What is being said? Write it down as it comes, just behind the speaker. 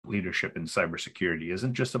leadership in cybersecurity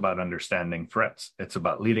isn't just about understanding threats. It's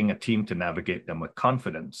about leading a team to navigate them with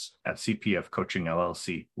confidence. At CPF Coaching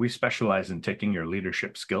LLC, we specialize in taking your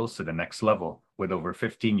leadership skills to the next level. With over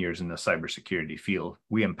 15 years in the cybersecurity field,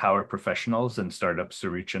 we empower professionals and startups to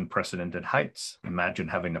reach unprecedented heights. Imagine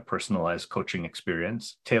having a personalized coaching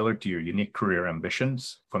experience tailored to your unique career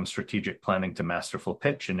ambitions. From strategic planning to masterful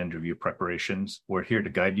pitch and interview preparations, we're here to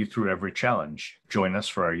guide you through every challenge. Join us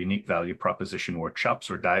for our unique value proposition workshops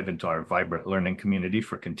or dive into our vibrant learning community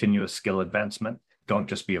for continuous skill advancement. Don't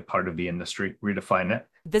just be a part of the industry, redefine it.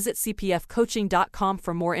 Visit cpfcoaching.com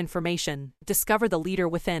for more information. Discover the leader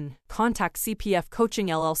within. Contact CPF Coaching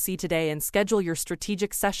LLC today and schedule your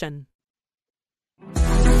strategic session.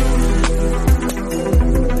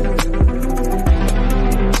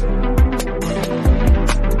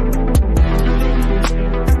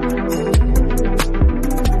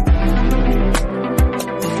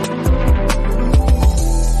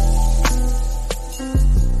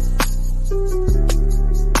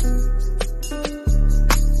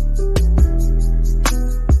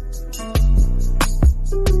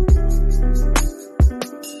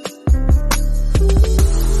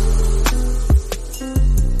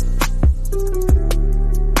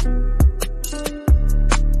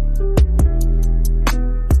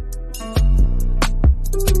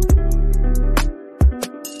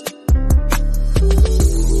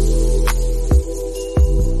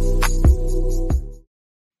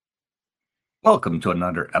 Welcome to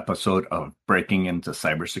another episode of Breaking into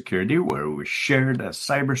Cybersecurity, where we share the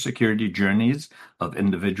cybersecurity journeys of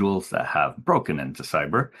individuals that have broken into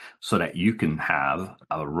cyber so that you can have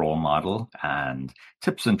a role model and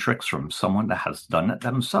tips and tricks from someone that has done it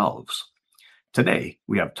themselves. Today,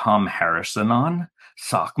 we have Tom Harrison on,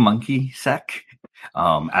 SockMonkeySec,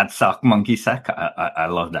 at SockMonkeySec. I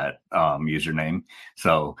love that username.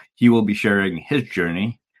 So he will be sharing his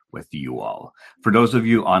journey with you all. For those of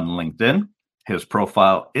you on LinkedIn, his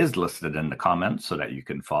profile is listed in the comments so that you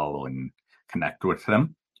can follow and connect with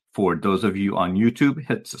him. For those of you on YouTube,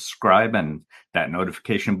 hit subscribe and that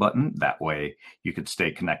notification button. That way you can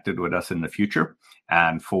stay connected with us in the future.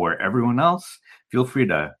 And for everyone else, feel free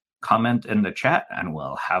to comment in the chat and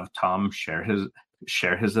we'll have Tom share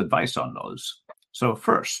his advice on those. So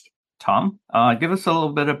first, Tom, give us a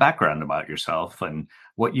little bit of background about yourself and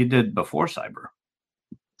what you did before cyber.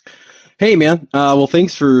 Hey, man. Well,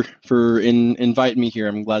 thanks for inviting me here.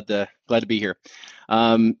 I'm glad to be here.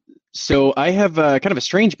 So I have kind of a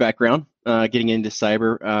strange background getting into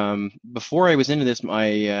cyber. Before I was into this,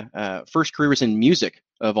 my first career was in music,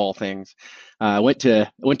 of all things. I went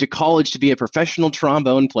to college to be a professional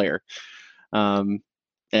trombone player. And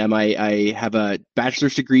I have a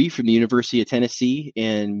bachelor's degree from the University of Tennessee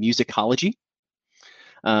in musicology.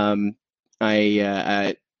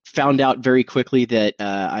 I found out very quickly that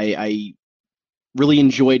I really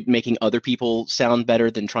enjoyed making other people sound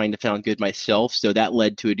better than trying to sound good myself. So that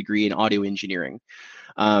led to a degree in audio engineering.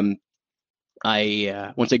 Once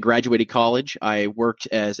I graduated college, I worked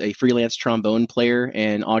as a freelance trombone player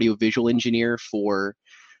and audio-visual engineer for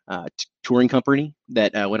a touring company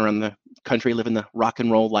that went around the country living the rock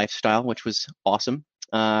and roll lifestyle, which was awesome.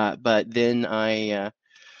 But then I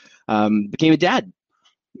became a dad.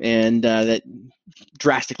 And that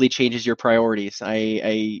drastically changes your priorities.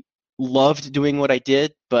 I loved doing what I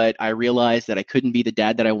did, but I realized that I couldn't be the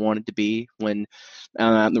dad that I wanted to be when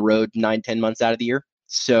I'm out on the road 9-10 months out of the year.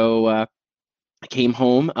 So I came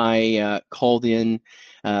home. I called in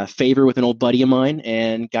favor with an old buddy of mine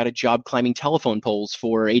and got a job climbing telephone poles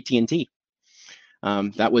for AT&T.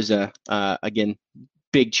 That was again,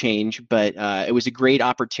 big change, but it was a great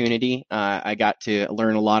opportunity. I got to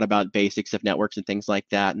learn a lot about basics of networks and things like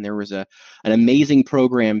that. And there was an amazing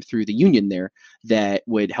program through the union there that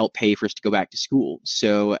would help pay for us to go back to school.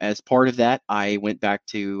 So as part of that, I went back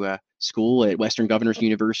to school at Western Governors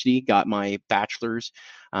University, got my bachelor's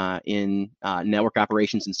in network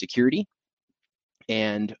operations and security.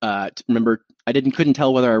 And remember, I couldn't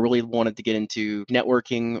tell whether I really wanted to get into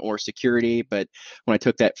networking or security, but when I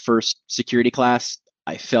took that first security class,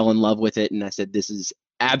 I fell in love with it, and I said, this is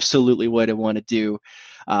absolutely what I want to do.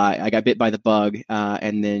 I got bit by the bug,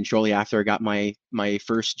 and then shortly after, I got my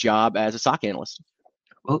first job as a SOC analyst.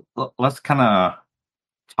 Well, let's kind of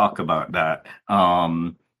talk about that.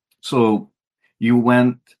 So you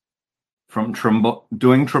went from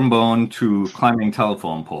doing trombone to climbing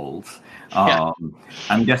telephone poles. Yeah.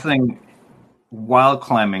 I'm guessing while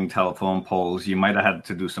climbing telephone poles, you might have had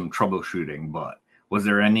to do some troubleshooting, but was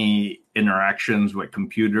there any interactions with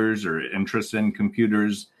computers or interest in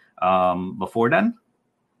computers before then?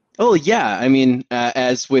 Oh yeah, I mean,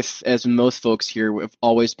 as most folks here, we've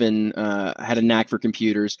always been had a knack for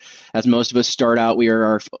computers. As most of us start out, we are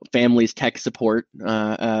our family's tech support,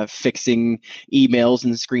 fixing emails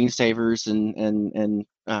and screensavers and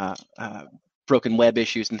broken web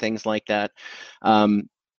issues and things like that. Um,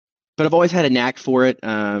 but I've always had a knack for it.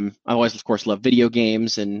 I always, of course, loved video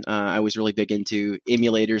games, and I was really big into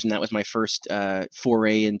emulators, and that was my first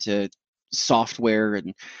foray into software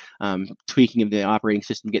and tweaking of the operating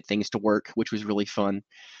system to get things to work, which was really fun.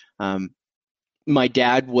 Um, my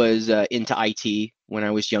dad was into IT when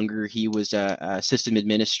I was younger. He was a system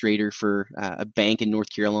administrator for a bank in North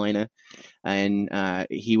Carolina, and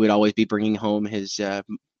he would always be bringing home his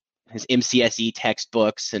MCSE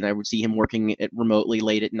textbooks, and I would see him working it remotely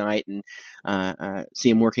late at night, and see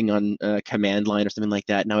him working on a command line or something like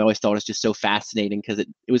that. And I always thought it was just so fascinating because it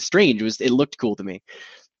was strange. It looked cool to me.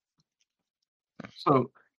 So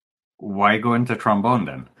why go into trombone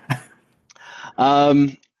then?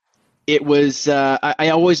 Um, it was I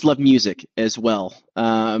always loved music as well.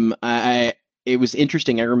 It was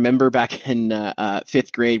interesting. I remember back in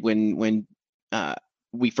fifth grade when uh,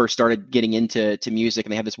 we first started getting into music,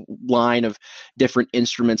 and they have this line of different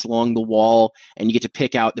instruments along the wall, and you get to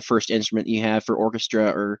pick out the first instrument you have for orchestra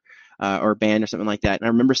or band or something like that. And I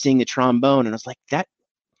remember seeing the trombone, and I was like, that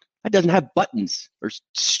doesn't have buttons or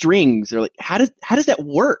strings, or like how does that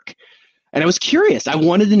work? And I was curious. I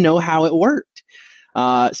wanted to know how it worked.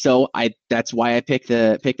 So I that's why I picked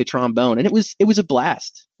the trombone, and it was a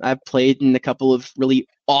blast. I've played in a couple of really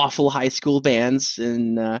awful high school bands,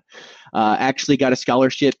 and actually got a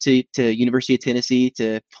scholarship to University of Tennessee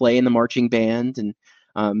to play in the marching band. And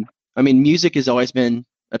I mean, music has always been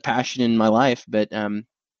a passion in my life, but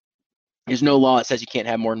there's no law that says you can't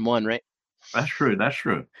have more than one, right? That's true. That's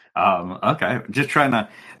true. Okay, just trying to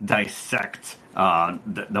dissect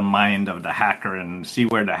the mind of the hacker and see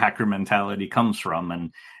where the hacker mentality comes from,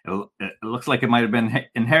 and it looks like it might have been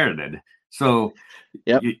inherited. So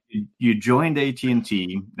Yep. you joined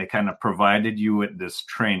AT&T. They kind of provided you with this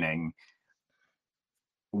training.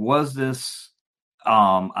 Was this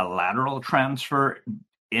a lateral transfer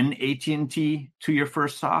in AT&T to your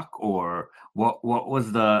first stock, or what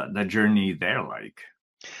was the journey there like?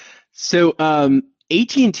 So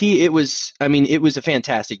AT&T, I mean, it was a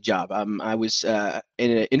fantastic job. I was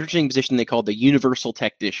in an interesting position they called the universal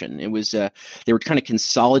technician. It was they were trying to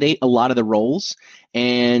consolidate a lot of the roles,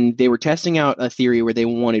 and they were testing out a theory where they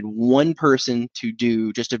wanted one person to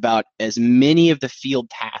do just about as many of the field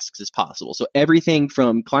tasks as possible. So everything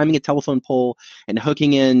from climbing a telephone pole and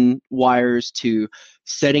hooking in wires to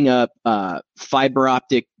setting up fiber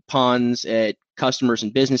optic ponds at customers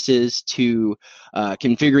and businesses to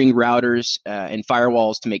configuring routers and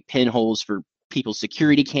firewalls to make pinholes for people's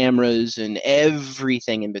security cameras and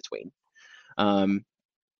everything in between. Um,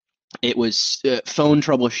 it was phone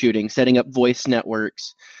troubleshooting, setting up voice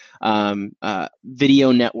networks,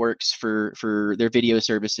 video networks for their video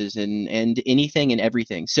services, and anything and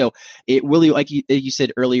everything. So it really, like you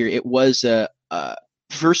said earlier, it was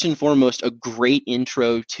first and foremost a great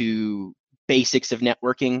intro to basics of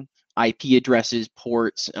networking, IP addresses,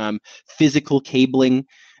 ports, physical cabling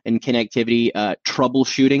and connectivity.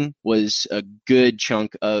 Troubleshooting was a good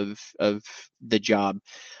chunk of the job,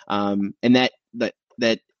 and that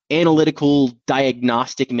analytical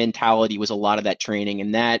diagnostic mentality was a lot of that training,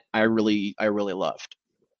 and that I really loved.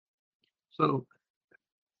 So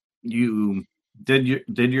you did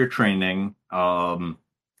your training, and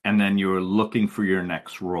then you were looking for your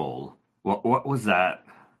next role. What was that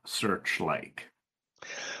search like?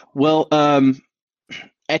 Well,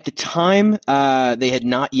 at the time, they had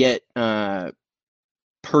not yet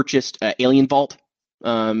purchased Alien Vault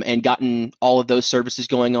and gotten all of those services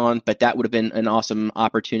going on, but that would have been an awesome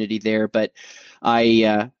opportunity there. But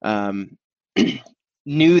I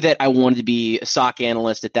knew that I wanted to be a SOC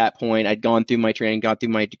analyst at that point. I'd gone through my training, got through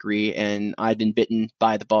my degree, and I'd been bitten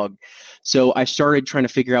by the bug. So I started trying to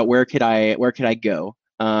figure out where could I go.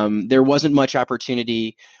 There wasn't much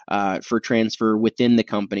opportunity for transfer within the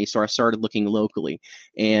company, so I started looking locally.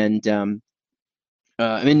 And I'm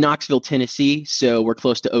in Knoxville, Tennessee, so we're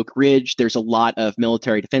close to Oak Ridge. There's a lot of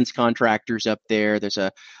military defense contractors up there.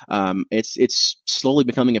 It's slowly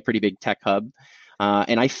becoming a pretty big tech hub.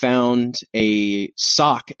 And I found a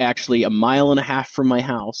sock actually a mile and a half from my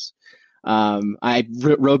house.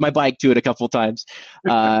 Rode my bike to it a couple of times.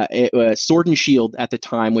 It was Sword and Shield at the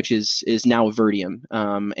time, which is now Vertium,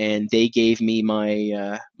 and they gave me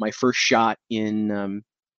my first shot in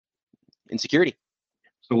security.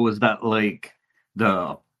 So was that like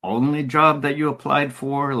the only job that you applied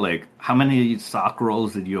for? Like how many SOC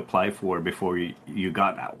roles did you apply for before you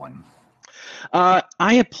got that one?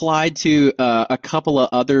 I applied to a couple of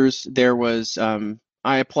others.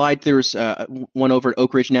 I applied. There was one over at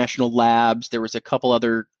Oak Ridge National Labs. There was a couple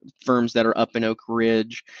other firms that are up in Oak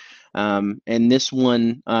Ridge, and this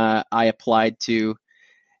one I applied to,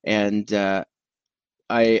 and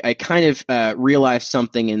I kind of realized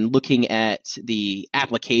something in looking at the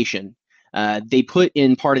application. They put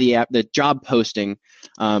in part of the job posting.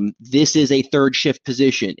 This is a third shift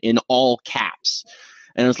position in all caps,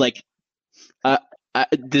 and I was like, uh,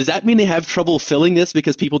 does that mean they have trouble filling this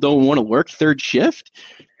because people don't want to work third shift?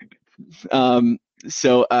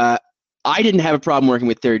 So I didn't have a problem working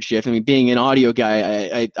with third shift. I mean, being an audio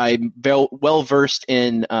guy, I'm well versed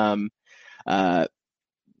in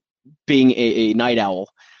being a night owl.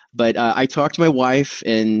 But I talked to my wife,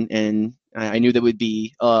 and I knew that would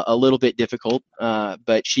be a little bit difficult,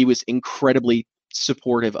 but she was incredibly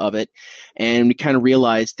supportive of it. And we kind of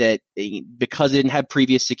realized that because I didn't have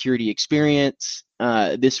previous security experience,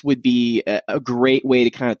 this would be a great way to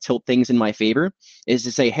kind of tilt things in my favor, is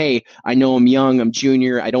to say, hey, I know I'm young, I'm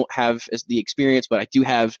junior, I don't have the experience, but I do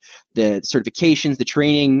have the certifications, the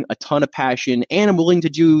training, a ton of passion, and I'm willing to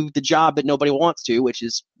do the job that nobody wants to, which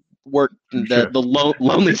is work the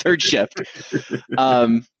lonely third shift.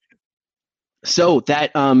 So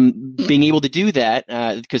that being able to do that,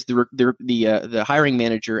 because the hiring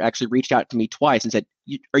manager actually reached out to me twice and said,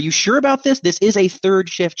 "Are you sure about this? This is a third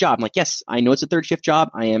shift job." I'm like, "Yes, I know it's a third shift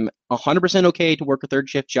job. I am 100% okay to work a third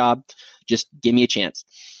shift job. Just give me a chance."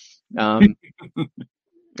 And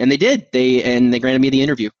they did. They granted me the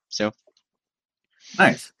interview. So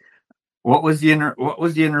Nice. What was the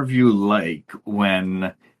interview like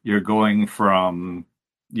when you're going from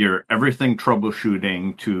your everything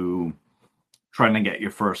troubleshooting to trying to get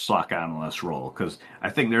your first SOC analyst role? Because I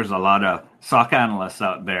think there's a lot of SOC analysts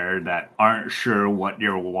out there that aren't sure what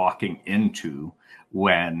you're walking into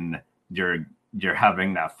when you're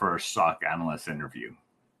having that first SOC analyst interview.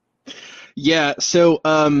 yeah, so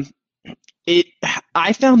I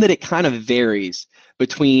found that it kind of varies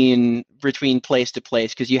between place to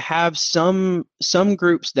place, because you have some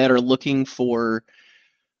groups that are looking for,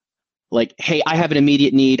 like, hey, I have an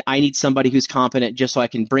immediate need. I need somebody who's competent just so I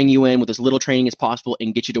can bring you in with as little training as possible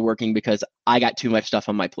and get you to working because I got too much stuff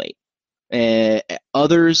on my plate.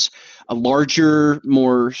 Others, larger,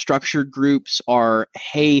 more structured groups are,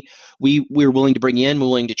 hey, we're willing to bring you in, we're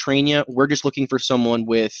willing to train you. We're just looking for someone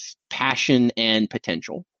with passion and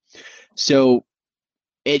potential. So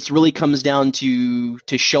it really comes down to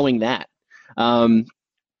showing that. I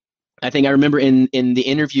think I remember in the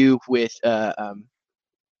interview with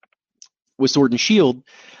Sword and Shield,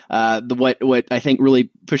 what I think really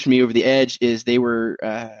pushed me over the edge is they were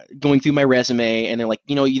going through my resume, and they're like,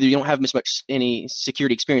 either you don't have any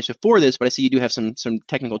security experience before this, but I see you do have some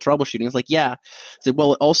technical troubleshooting. It's like, yeah. I said,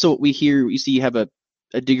 well, also we see you have a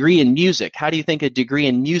degree in music. How do you think a degree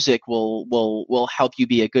in music will help you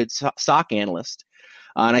be a good SOC analyst?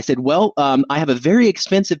 And I said, well, I have a very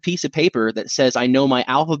expensive piece of paper that says I know my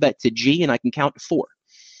alphabet to G and I can count to 4.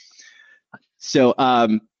 So,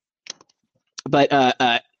 but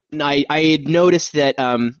I had noticed that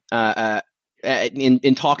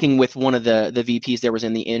in talking with one of the VPs there was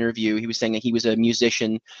in the interview, he was saying that he was a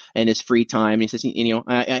musician in his free time. And he says,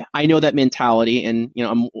 I know that mentality, and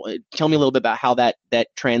tell me a little bit about how that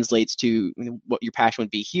translates to what your passion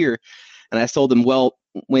would be here. And I told him, well,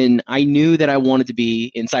 when I knew that I wanted to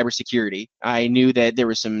be in cybersecurity, I knew that there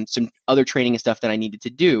was some other training and stuff that I needed to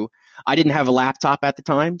do. I didn't have a laptop at the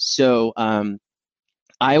time, so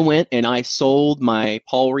I went and I sold my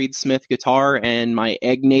Paul Reed Smith guitar and my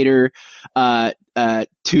Egnator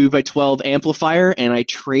 2x12 amplifier, and I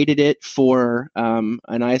traded it for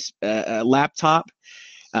a nice laptop.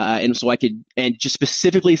 And so I could, and just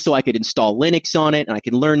specifically so I could install Linux on it, and I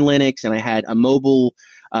could learn Linux, and I had a mobile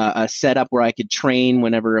setup where I could train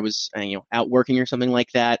whenever I was out working or something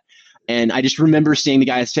like that. And I just remember seeing the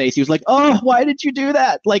guy's face. He was like, "Oh, why did you do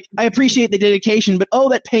that? Like, I appreciate the dedication, but oh,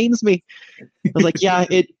 that pains me." I was like, "Yeah,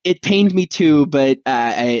 it pained me too, but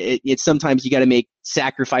it's sometimes you got to make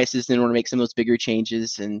sacrifices in order to make some of those bigger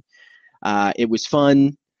changes." And it was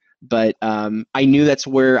fun, but I knew that's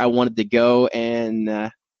where I wanted to go, and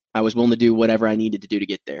I was willing to do whatever I needed to do to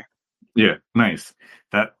get there. Yeah, nice.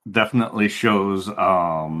 That definitely shows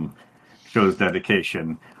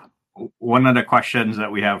dedication. One of the questions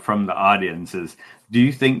that we have from the audience is, do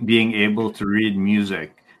you think being able to read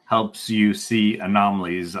music helps you see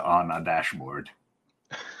anomalies on a dashboard?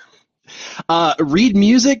 Read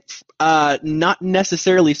music, not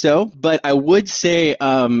necessarily so, but I would say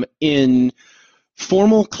in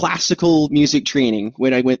formal classical music training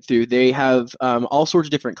when I went through. They have all sorts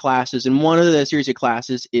of different classes, and one of the series of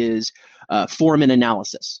classes is form and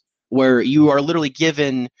analysis, where you are literally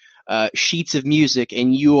given sheets of music,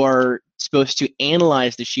 and you are supposed to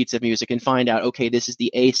analyze the sheets of music and find out, okay, this is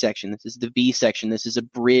the A section, this is the B section, this is a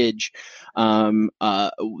bridge,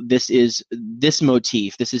 this is this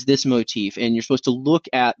motif, this is this motif, and you're supposed to look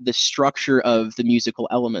at the structure of the musical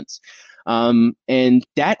elements. And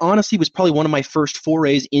that honestly was probably one of my first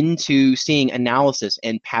forays into seeing analysis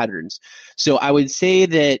and patterns. So I would say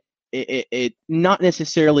that it not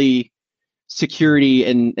necessarily security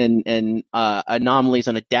and anomalies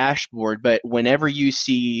on a dashboard, but whenever you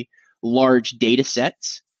see large data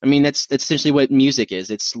sets, I mean, that's essentially what music is.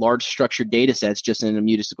 It's large structured data sets just in a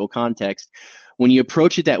musical context. When you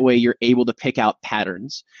approach it that way, you're able to pick out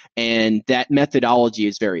patterns, and that methodology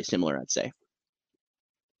is very similar, I'd say.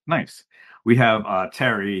 Nice. We have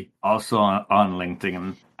Terry also on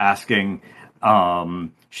LinkedIn asking,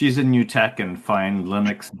 she's in new tech and find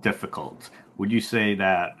Linux difficult. Would you say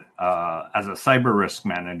that as a cyber risk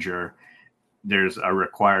manager, there's a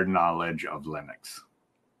required knowledge of Linux?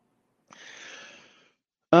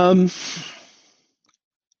 I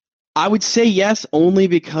would say yes, only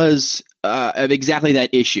because of exactly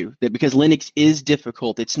that issue. That because Linux is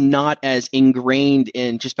difficult, it's not as ingrained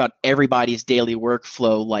in just about everybody's daily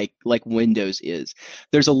workflow like Windows is.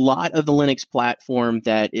 There's a lot of the Linux platform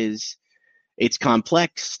that is it's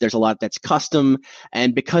complex. There's a lot that's custom,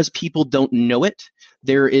 and because people don't know it,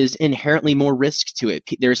 there is inherently more risk to it.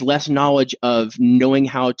 There's less knowledge of knowing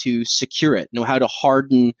how to secure it, know how to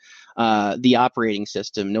harden the operating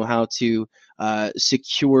system, know how to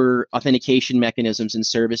secure authentication mechanisms and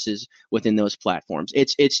services within those platforms.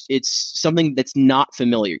 It's something that's not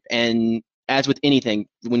familiar. And as with anything,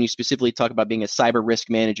 when you specifically talk about being a cyber risk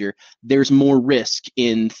manager, there's more risk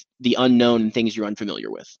in the unknown and things you're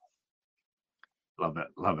unfamiliar with. Love it.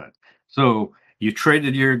 Love it. So you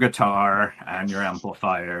traded your guitar and your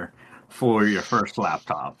amplifier for your first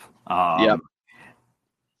laptop. Yep.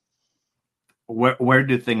 Where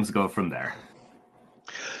did things go from there?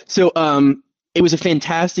 So it was a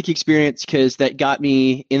fantastic experience because that got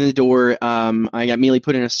me in the door. I got immediately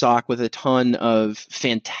put in a SOC with a ton of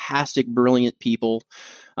fantastic, brilliant people.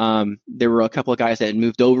 There were a couple of guys that had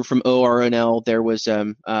moved over from ORNL. There was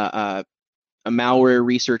a malware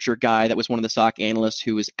researcher guy that was one of the SOC analysts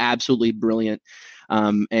who was absolutely brilliant.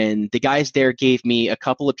 And the guys there gave me a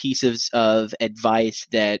couple of pieces of advice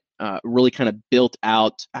that really kind of built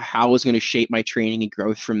out how I was going to shape my training and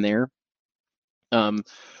growth from there. One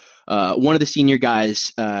of the senior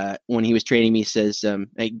guys, when he was training me,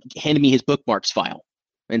 handed me his bookmarks file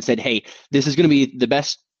and said, "Hey, this is going to be the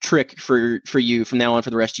best trick for you from now on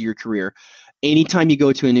for the rest of your career. Anytime you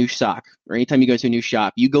go to a new SOC or anytime you go to a new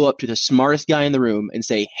shop, you go up to the smartest guy in the room and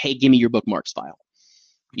say, 'Hey, give me your bookmarks file.'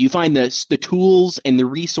 You find the tools and the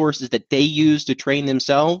resources that they use to train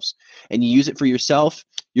themselves, and you use it for yourself.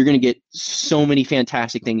 You're going to get so many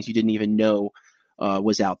fantastic things you didn't even know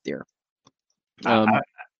was out there."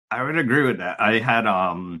 I would agree with that. I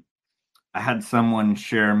had someone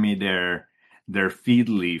share me their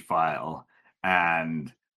Feedly file,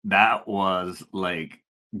 and that was like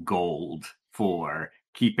gold for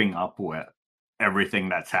keeping up with everything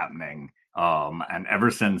that's happening. And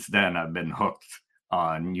ever since then, I've been hooked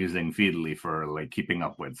on using Feedly for like keeping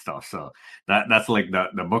up with stuff. So that's like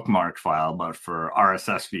the bookmark file, but for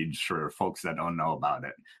RSS feeds for folks that don't know about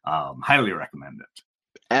it. Highly recommend it.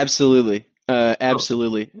 Absolutely.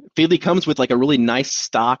 Absolutely. Feedly comes with like a really nice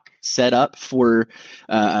stock setup for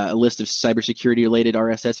a list of cybersecurity related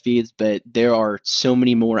RSS feeds, but there are so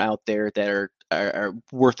many more out there that are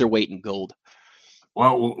worth their weight in gold.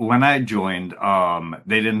 Well, when I joined,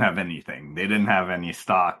 they didn't have anything. They didn't have any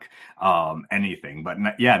stock, anything. But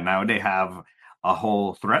now they have a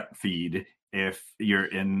whole threat feed if you're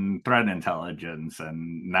in threat intelligence,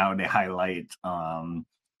 and now they highlight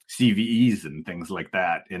CVEs and things like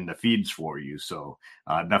that in the feeds for you. So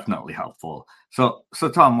definitely helpful. So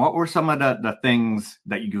Tom, what were some of the things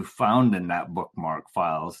that you found in that bookmark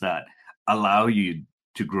files that allow you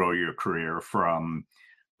to grow your career from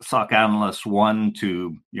SOC analyst 1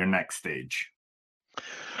 to your next stage?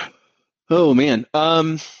 Oh man.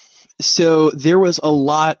 So there was a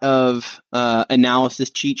lot of analysis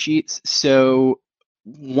cheat sheets. So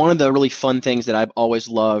one of the really fun things that I've always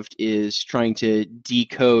loved is trying to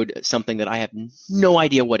decode something that I have no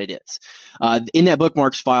idea what it is. In that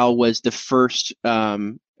bookmarks file was the first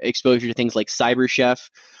exposure to things like CyberChef,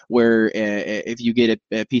 where if you get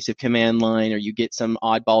a piece of command line or you get some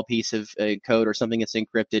oddball piece of code or something that's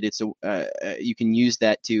encrypted, you can use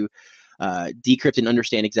that to decrypt and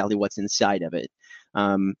understand exactly what's inside of it.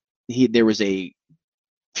 There was a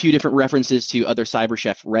few different references to other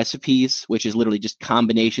CyberChef recipes, which is literally just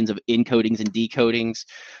combinations of encodings and decodings.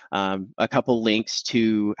 A couple links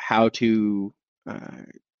to how to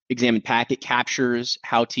examine packet captures,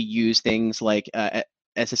 how to use things like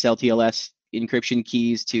SSL/TLS encryption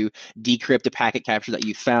keys to decrypt a packet capture that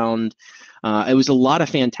you found. It was a lot of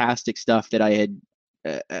fantastic stuff that I had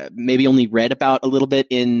maybe only read about a little bit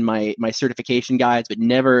in my certification guides, but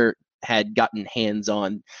never had gotten hands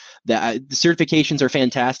on. The certifications are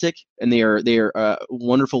fantastic, and they are a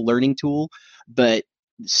wonderful learning tool, but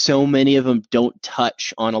so many of them don't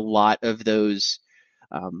touch on a lot of those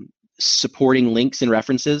supporting links and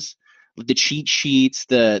references, the cheat sheets,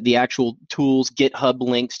 the actual tools, GitHub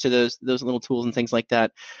links to those little tools and things like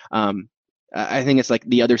that. I think it's like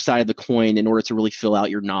the other side of the coin in order to really fill out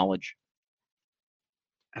your knowledge.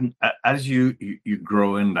 And as you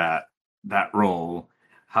grow in that role,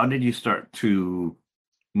 how did you start to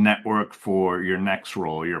network for your next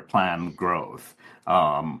role, your planned growth?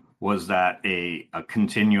 Was that a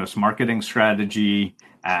continuous marketing strategy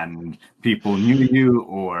and people knew you,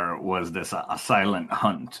 or was this a silent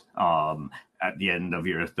hunt at the end of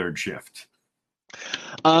your third shift?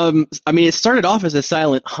 I mean, it started off as a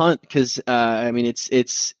silent hunt because I mean,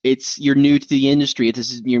 it's you're new to the industry.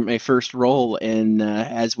 This is my first role, and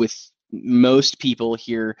as with most people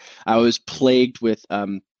here, I was plagued with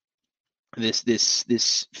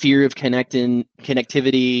this fear of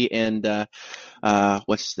connectivity and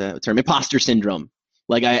what's the term? Imposter syndrome.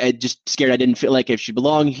 Like I just scared I didn't feel like I should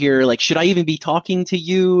belong here. Like, should I even be talking to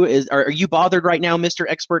you? Are you bothered right now, Mr.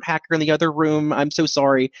 Expert Hacker in the other room? I'm so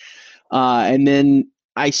sorry. And then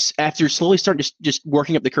after slowly starting just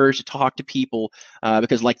working up the courage to talk to people,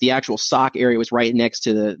 because like the actual SOC area was right next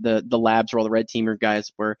to the labs where all the red teamer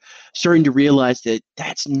guys were, starting to realize that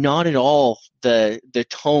that's not at all the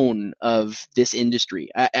tone of this industry.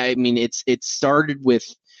 I mean, it started with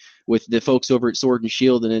the folks over at Sword and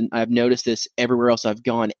Shield, and I've noticed this everywhere else I've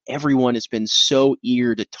gone. Everyone has been so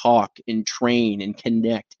eager to talk and train and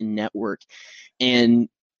connect and network, and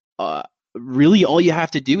really all you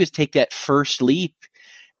have to do is take that first leap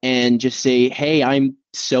and just say, hey, I'm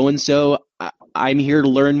so and so, I'm here to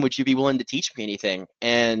learn. Would you be willing to teach me anything?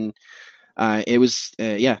 And it was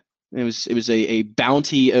a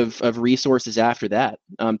bounty of resources after that.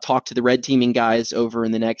 Talk to the red teaming guys over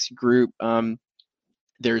in the next group.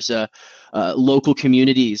 There's local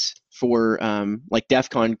communities for like DEF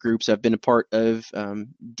CON groups. I've been a part of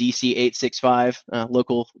DC 865,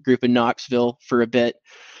 local group in Knoxville for a bit.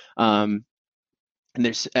 And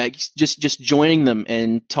there's just joining them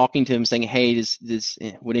and talking to them, saying, hey,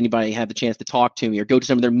 would anybody have the chance to talk to me, or go to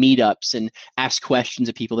some of their meetups and ask questions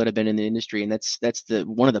of people that have been in the industry. And that's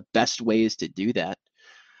one of the best ways to do that.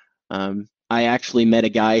 I actually met a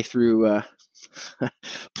guy through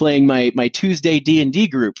playing my Tuesday D&D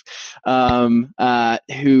group,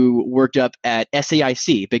 who worked up at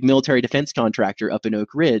SAIC, big military defense contractor up in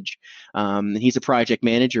Oak Ridge. He's a project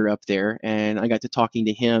manager up there, and I got to talking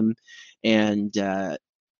to him and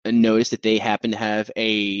noticed that they happen to have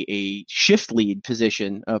a shift lead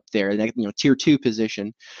position up there, tier 2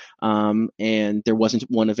 position, and there wasn't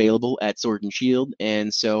one available at Sword and Shield,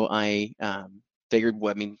 and so I figured,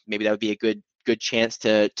 well, I mean, maybe that would be a good chance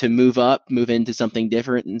to move into something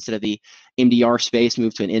different instead of the MDR space,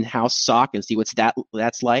 move to an in-house SOC and see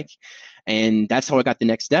that's like, and that's how I got the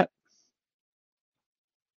next step.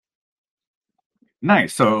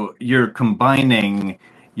 Nice. So you're combining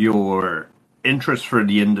your interest for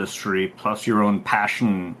the industry plus your own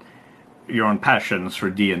passions for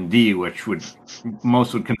D&D, which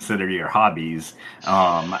most would consider your hobbies,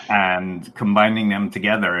 and combining them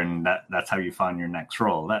together, and that's how you find your next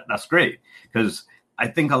role. That's great, because I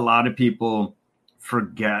think a lot of people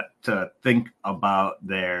forget to think about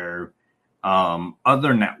their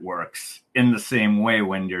other networks in the same way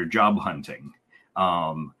when you're job hunting.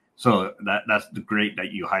 So that's great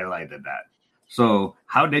that you highlighted that. So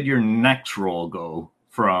how did your next role go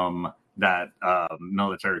from that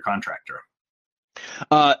military contractor?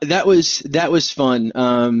 That was fun.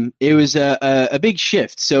 It was a big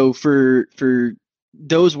shift. So for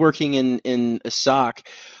those working in a SOC,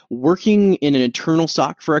 working in an internal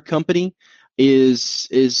SOC for a company is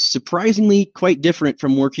surprisingly quite different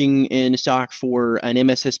from working in a SOC for an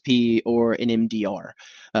MSSP or an MDR.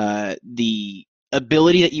 The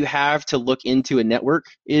ability that you have to look into a network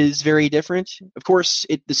is very different. Of course,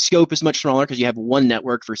 the scope is much smaller because you have one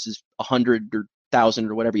network versus 100 or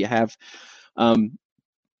 1,000 or whatever you have.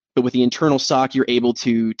 But with the internal SOC, you're able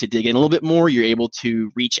to dig in a little bit more. You're able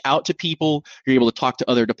to reach out to people. You're able to talk to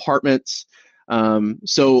other departments.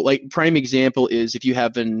 So like prime example is if you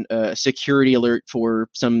have a security alert for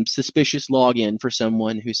some suspicious login for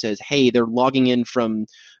someone who says, hey, they're logging in from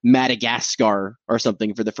Madagascar or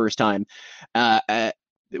something for the first time.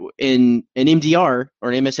 In an MDR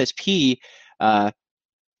or an MSSP,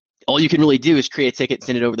 all you can really do is create a ticket,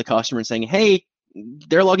 send it over to the customer and saying, hey,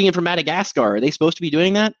 they're logging in from Madagascar. Are they supposed to be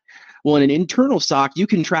doing that? Well, in an internal SOC, you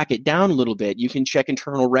can track it down a little bit. You can check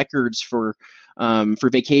internal records for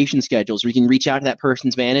vacation schedules. We can reach out to that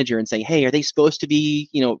person's manager and say, hey, are they supposed to be,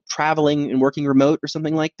 traveling and working remote or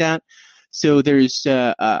something like that? So there's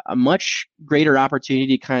a much greater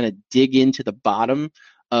opportunity to kind of dig into the bottom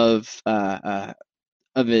of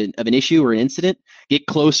an issue or an incident, get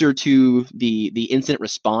closer to the incident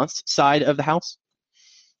response side of the house.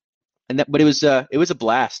 But it was a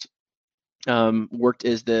blast. Worked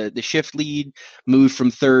as the shift lead, moved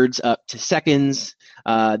from thirds up to seconds,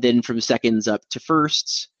 then from seconds up to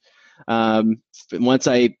firsts. Once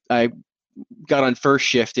I got on first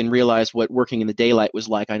shift and realized what working in the daylight was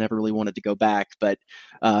like, I never really wanted to go back. But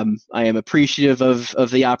I am appreciative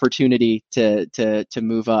of the opportunity to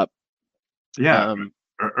move up. Yeah.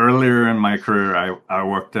 Earlier in my career, I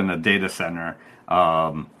worked in a data center.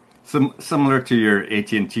 Similar to your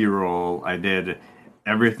AT&T role, I did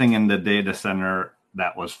everything in the data center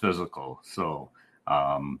that was physical. So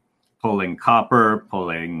pulling copper,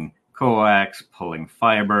 pulling coax, pulling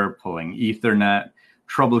fiber, pulling Ethernet,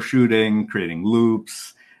 troubleshooting, creating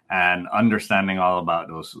loops, and understanding all about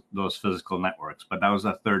those physical networks. But that was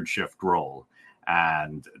a third shift role,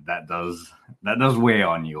 and that does weigh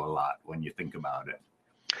on you a lot when you think about it.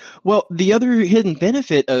 Well, the other hidden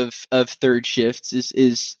benefit of third shifts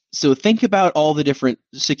is so think about all the different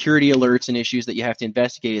security alerts and issues that you have to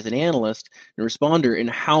investigate as an analyst and responder, and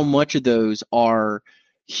how much of those are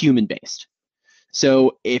human based.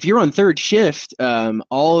 So if you're on third shift,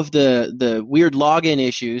 all of the weird login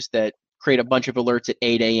issues that create a bunch of alerts at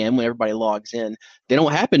 8 a.m. when everybody logs in, they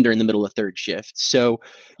don't happen during the middle of third shift. So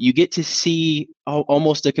you get to see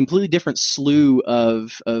almost a completely different slew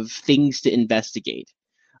of things to investigate.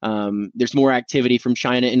 There's more activity from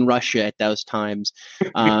China and Russia at those times.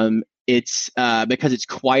 It's because it's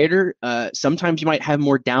quieter. Sometimes you might have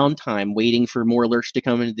more downtime waiting for more alerts to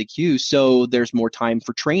come into the queue. So there's more time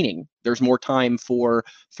for training. There's more time for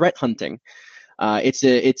threat hunting.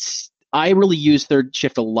 I really use third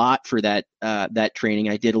shift a lot for that training.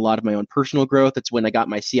 I did a lot of my own personal growth. That's when I got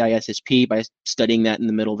my CISSP by studying that in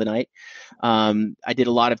the middle of the night. I did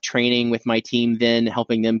a lot of training with my team then,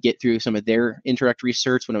 helping them get through some of their introductory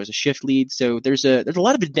certs when I was a shift lead. So there's a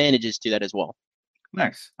lot of advantages to that as well.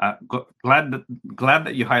 Nice. Glad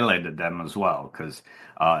that you highlighted them as well, because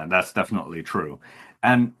that's definitely true.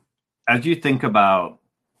 And as you think about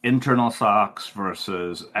internal SOCs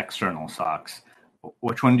versus external SOCs,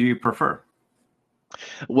 which one do you prefer?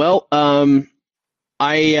 Well,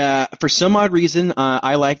 I for some odd reason,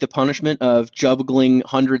 I like the punishment of juggling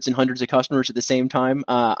hundreds and hundreds of customers at the same time.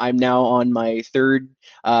 I'm now on my third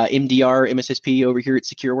MDR MSSP over here at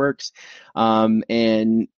SecureWorks,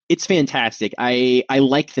 and it's fantastic. I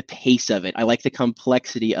like the pace of it. I like the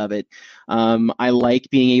complexity of it. I like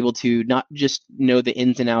being able to not just know the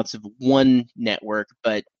ins and outs of one network,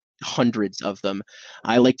 but hundreds of them.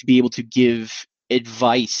 I like to be able to give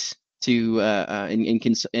advice to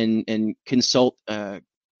and consult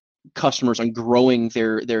customers on growing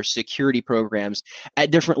their security programs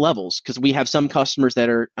at different levels, because we have some customers that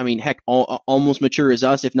are, I mean, heck, almost mature as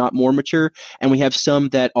us, if not more mature, and we have some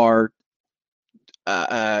that are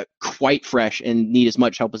quite fresh and need as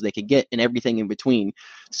much help as they can get, and everything in between.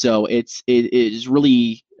 So it is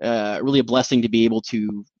really really a blessing to be able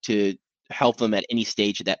to help them at any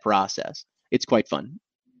stage of that process. It's quite fun.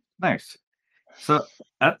 Nice. So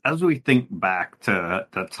as we think back to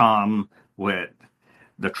Tom with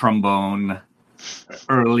the trombone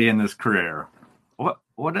early in his career, what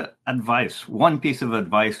one piece of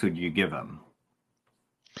advice would you give him?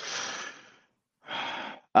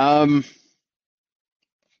 My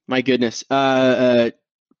goodness,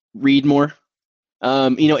 read more.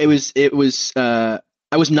 It was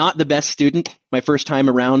I was not the best student my first time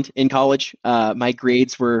around in college. My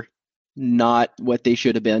grades were not what they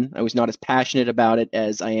should have been. I was not as passionate about it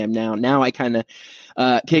as I am now. Now I kind of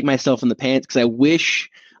kick myself in the pants because I wish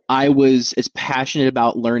I was as passionate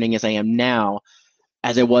about learning as I am now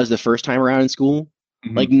as I was the first time around in school.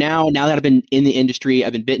 Mm-hmm. Like now that I've been in the industry,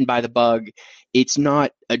 I've been bitten by the bug. It's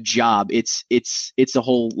not a job. It's a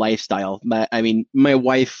whole lifestyle. I mean, my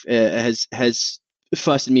wife has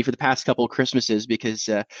fussed at me for the past couple of Christmases because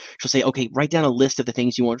she'll say, "Okay, write down a list of the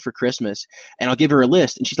things you want for Christmas," and I'll give her a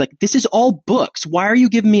list, and she's like, "This is all books. Why are you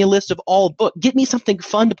giving me a list of all books? Get me something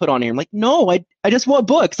fun to put on here." I'm like, "No, I just want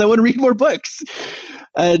books. I want to read more books."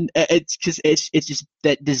 And it's because it's just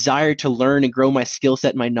that desire to learn and grow my skill set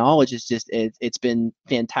and my knowledge is just it's been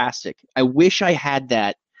fantastic. I wish I had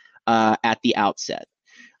that at the outset.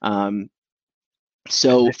 Um,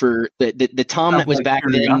 so It for the Tom sounds that was like back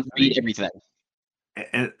then, read curiosity. everything.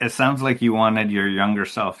 It sounds like you wanted your younger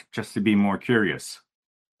self just to be more curious.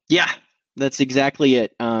 Yeah, that's exactly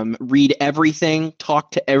it. Read everything,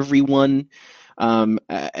 talk to everyone.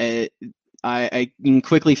 I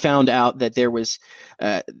quickly found out that there was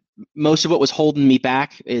most of what was holding me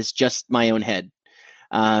back is just my own head.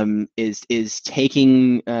 Is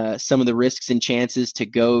taking some of the risks and chances to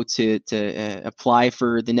go to apply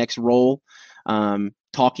for the next role,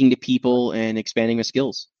 talking to people, and expanding my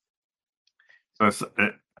skills. So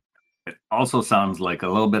it also sounds like a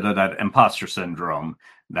little bit of that imposter syndrome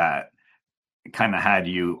that kind of had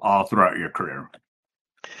you all throughout your career.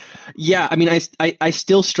 Yeah, I mean, I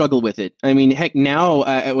still struggle with it. I mean, heck, now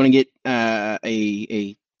I want to get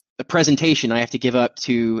a presentation I have to give up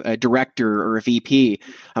to a director or a VP.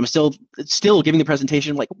 I'm still giving the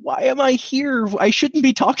presentation. I'm like, why am I here? I shouldn't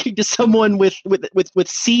be talking to someone with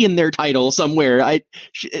C in their title somewhere.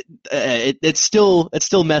 It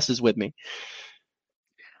still messes with me.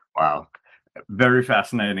 Wow. Very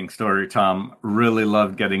fascinating story, Tom. Really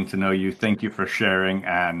loved getting to know you. Thank you for sharing.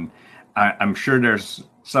 And I'm sure there's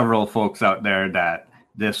several folks out there that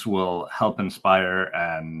this will help inspire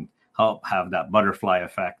and help have that butterfly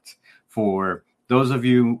effect. For those of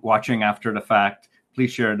you watching after the fact,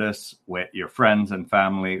 please share this with your friends and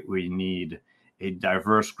family. We need a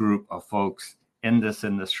diverse group of folks in this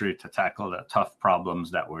industry to tackle the tough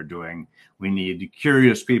problems that we're doing. We need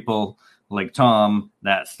curious people like Tom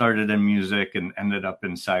that started in music and ended up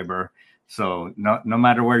in cyber. So no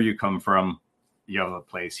matter where you come from, you have a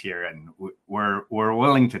place here, and we're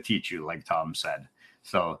willing to teach you, like Tom said.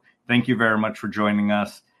 So thank you very much for joining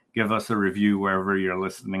us. Give us a review wherever you're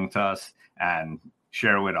listening to us, and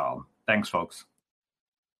share with all. Thanks, folks.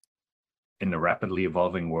 In the rapidly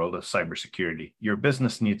evolving world of cybersecurity, your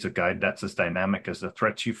business needs a guide that's as dynamic as the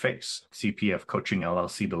threats you face. CPF Coaching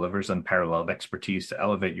LLC delivers unparalleled expertise to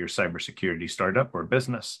elevate your cybersecurity startup or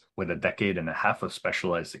business. With a decade and a half of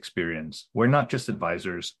specialized experience, we're not just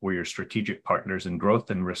advisors, we're your strategic partners in growth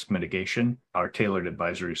and risk mitigation. Our tailored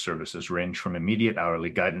advisory services range from immediate hourly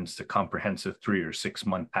guidance to comprehensive 3 or 6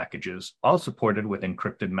 month packages, all supported with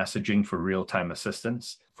encrypted messaging for real-time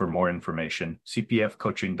assistance. For more information,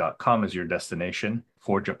 cpfcoaching.com is your destination.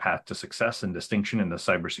 Forge a path to success and distinction in the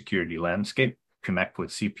cybersecurity landscape. Connect with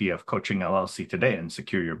CPF Coaching LLC today and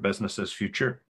secure your business's future.